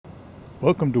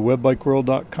Welcome to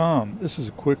webbikeworld.com. This is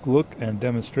a quick look and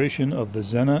demonstration of the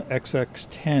Xena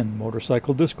XX10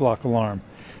 motorcycle disc lock alarm.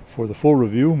 For the full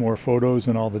review, more photos,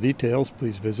 and all the details,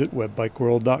 please visit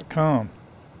webbikeworld.com.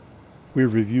 We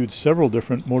have reviewed several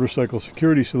different motorcycle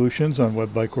security solutions on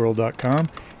webbikeworld.com,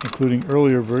 including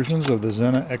earlier versions of the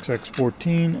Xena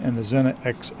XX10 and the Xena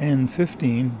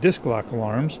XN15 disc lock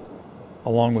alarms,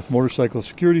 along with motorcycle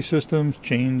security systems,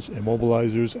 chains,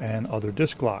 immobilizers, and other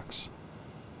disc locks.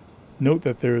 Note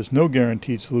that there is no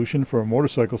guaranteed solution for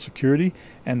motorcycle security,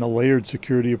 and the layered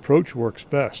security approach works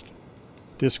best.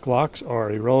 Disc locks are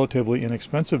a relatively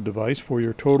inexpensive device for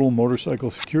your total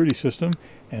motorcycle security system,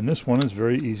 and this one is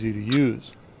very easy to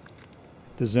use.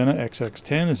 The Xena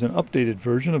XX10 is an updated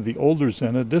version of the older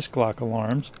Xena disc lock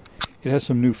alarms. It has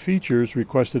some new features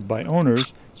requested by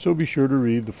owners, so be sure to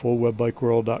read the full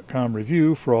webbikeworld.com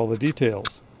review for all the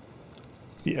details.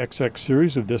 The XX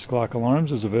series of disc lock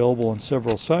alarms is available in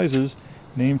several sizes,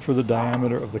 named for the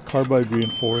diameter of the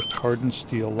carbide-reinforced hardened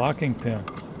steel locking pin.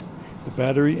 The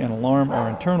battery and alarm are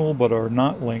internal but are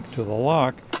not linked to the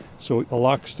lock, so the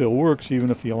lock still works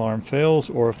even if the alarm fails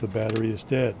or if the battery is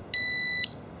dead.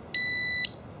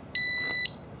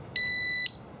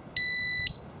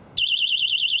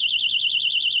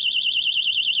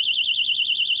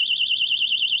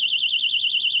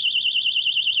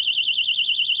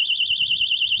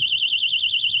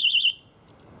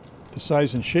 The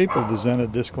size and shape of the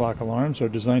Xena disc lock alarms are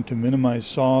designed to minimize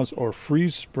saws or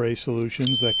freeze spray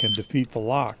solutions that can defeat the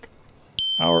lock.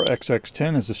 Our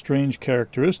XX10 has a strange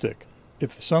characteristic.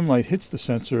 If the sunlight hits the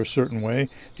sensor a certain way,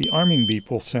 the arming beep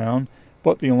will sound,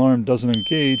 but the alarm doesn't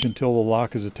engage until the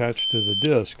lock is attached to the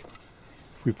disc.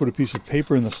 If we put a piece of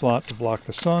paper in the slot to block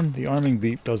the sun, the arming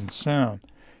beep doesn't sound.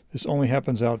 This only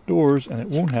happens outdoors, and it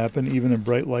won't happen even in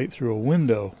bright light through a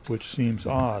window, which seems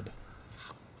odd.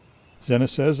 Xena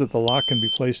says that the lock can be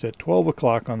placed at 12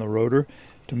 o'clock on the rotor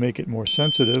to make it more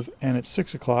sensitive, and at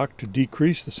 6 o'clock to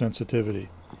decrease the sensitivity.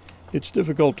 It's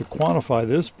difficult to quantify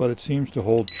this, but it seems to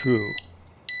hold true.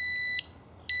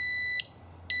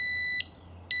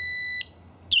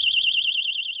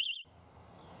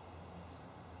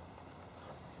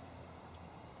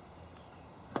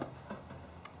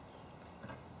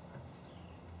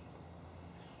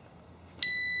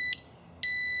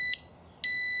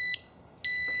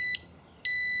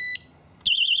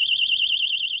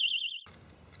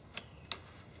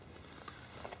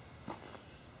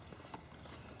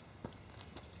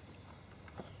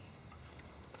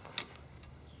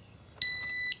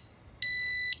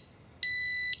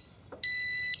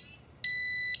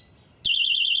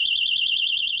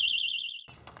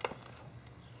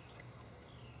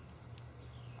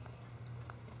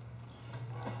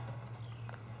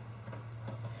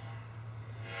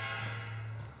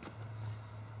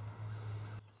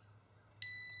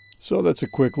 So that's a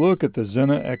quick look at the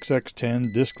Xena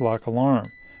XX10 disc lock alarm.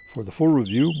 For the full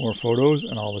review, more photos,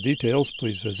 and all the details,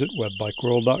 please visit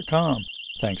webbikeworld.com.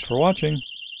 Thanks for watching.